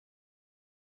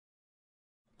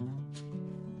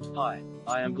Hi,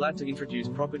 I am glad to introduce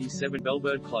Property 7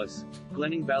 Bellbird Close,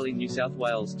 Glenning Valley, New South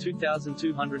Wales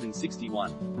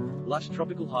 2261. Lush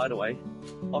tropical hideaway.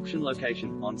 Auction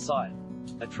location, on site.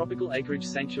 A tropical acreage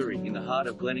sanctuary in the heart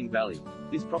of Glenning Valley,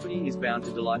 this property is bound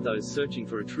to delight those searching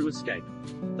for a true escape.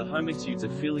 The home exudes a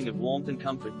feeling of warmth and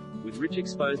comfort, with rich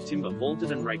exposed timber,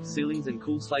 vaulted and raked ceilings and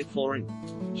cool slate flooring.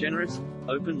 Generous,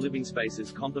 open living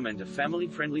spaces complement a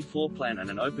family-friendly floor plan, and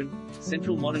an open,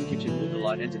 central modern kitchen will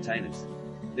delight entertainers.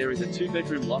 There is a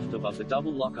 2-bedroom loft above the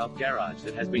double lock-up garage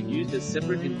that has been used as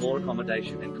separate in-law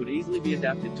accommodation and could easily be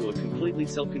adapted to a completely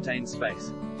self-contained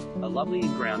space. A lovely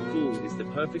in-ground pool is the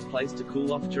perfect place to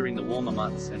cool off during the warmer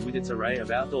months, and with its array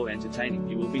of outdoor entertaining,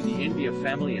 you will be the envy of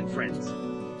family and friends.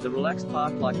 The relaxed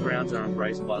park-like grounds are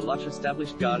embraced by lush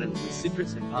established gardens with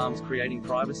citrus and palms, creating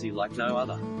privacy like no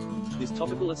other. This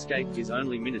topical escape is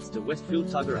only minutes to Westfield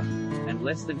Tuggerah, and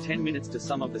less than 10 minutes to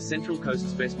some of the Central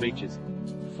Coast's best beaches.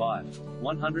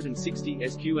 160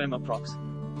 sqm approx.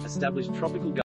 Established tropical